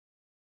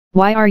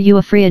Why are you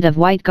afraid of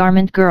white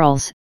garment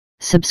girls?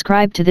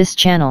 Subscribe to this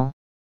channel.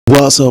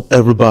 What's up,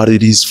 everybody?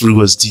 This is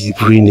FreeWestD,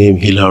 rename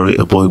Hillary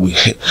a boy.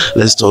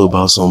 Let's talk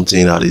about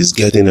something that is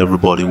getting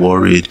everybody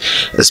worried,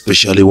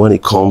 especially when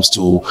it comes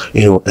to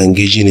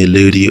engaging a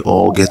lady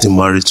or getting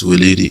married to a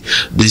lady.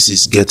 This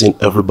is getting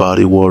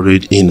everybody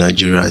worried in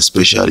Nigeria,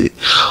 especially.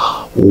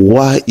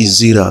 Why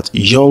is it that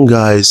young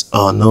guys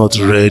are not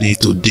ready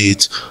to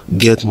date,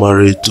 get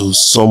married to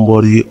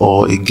somebody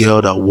or a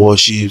girl that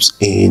worships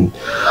in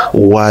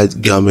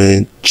white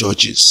garment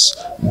churches?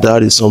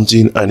 That is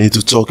something I need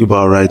to talk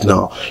about right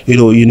now.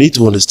 You need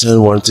to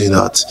understand one thing,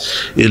 that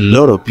a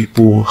lot of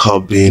people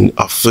have been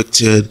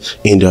affected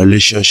in their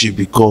relationship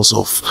because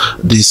of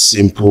these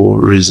simple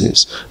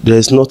reasons.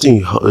 There's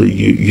nothing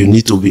you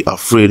need to be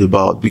afraid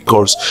about,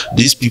 because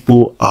these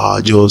people are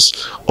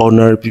just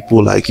ordinary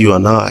people like you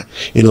and I.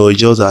 It's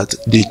just that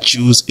they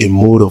choose a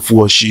mode of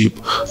worship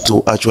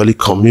to actually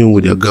commune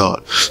with their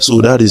God.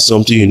 So that is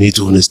something you need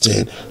to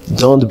understand.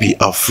 Don't be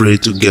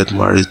afraid to get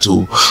married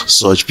to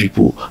such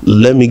people.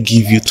 Let me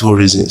give you two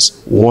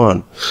reasons.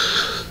 One,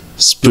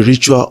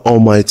 spiritual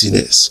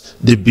almightiness.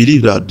 They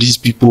believe that these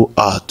people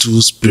are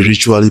too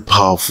spiritually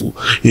powerful.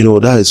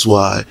 That is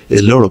why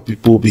a lot of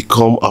people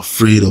become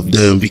afraid of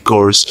them,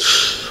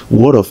 because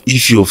what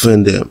if you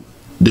offend them?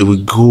 They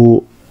will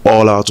go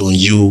all out on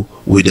you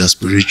with their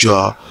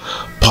spiritual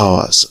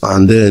powers,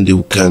 and then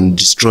they can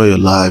destroy your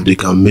life. They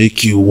can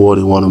make you what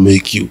they want to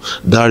make you.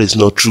 That is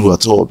not true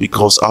at all,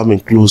 because I've been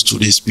close to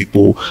these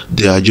people.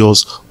 They are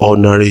just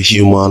ordinary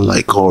human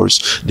like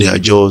us. They are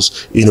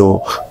just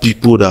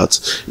people that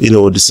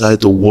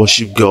decide to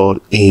worship God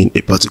in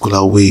a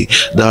particular way.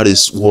 That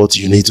is what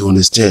you need to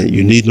understand.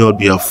 You need not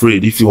be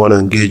afraid. If you want to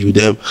engage with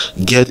them,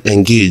 get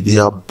engaged. They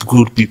are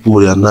good people.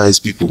 They are nice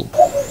people.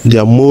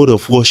 Their mode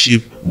of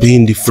worship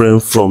being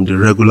different from the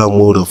regular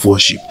mode of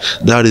worship,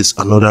 that is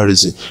another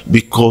reason,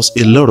 because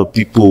a lot of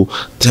people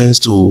tends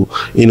to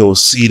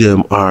see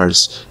them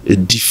as a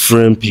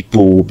different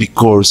people,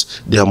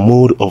 because their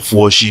mode of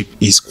worship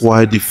is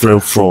quite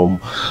different from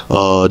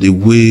the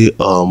way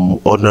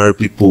ordinary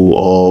people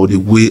or the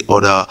way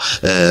other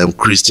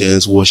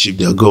Christians worship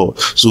their God.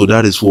 So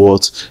that is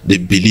what they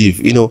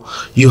believe.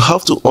 You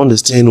have to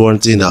understand one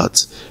thing,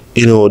 that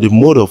the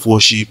mode of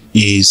worship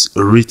is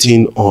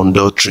written on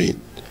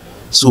doctrine.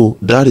 So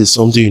that is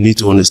something you need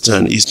to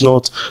understand. It's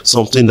not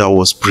something that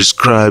was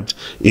prescribed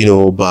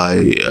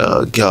by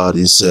God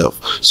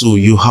himself. So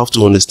you have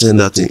to understand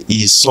that it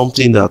is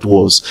something that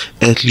was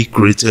earthly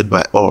created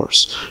by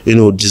us,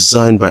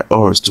 designed by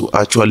us to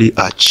actually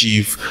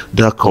achieve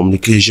that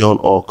communication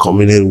or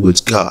communion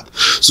with God.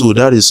 So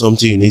that is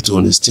something you need to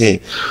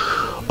understand.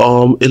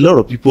 A lot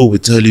of people will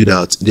tell you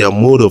that their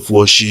mode of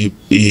worship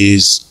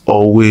is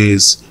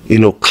always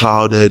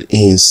clouded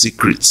in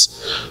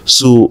secrets.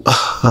 So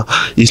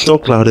it's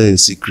not clouded in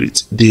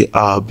secret. They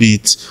are a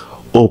bit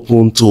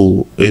open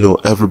to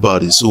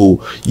everybody,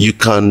 so you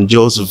can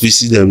just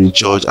visit them in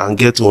church and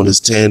get to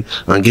understand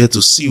and get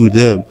to see with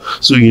them.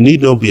 So you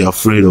need not be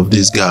afraid of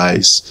these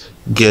guys.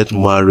 Get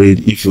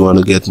married if you want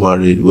to get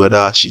married,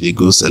 whether they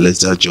go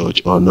Celestial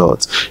Church or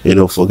not.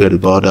 Forget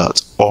about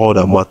that. All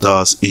that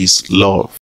matters is love.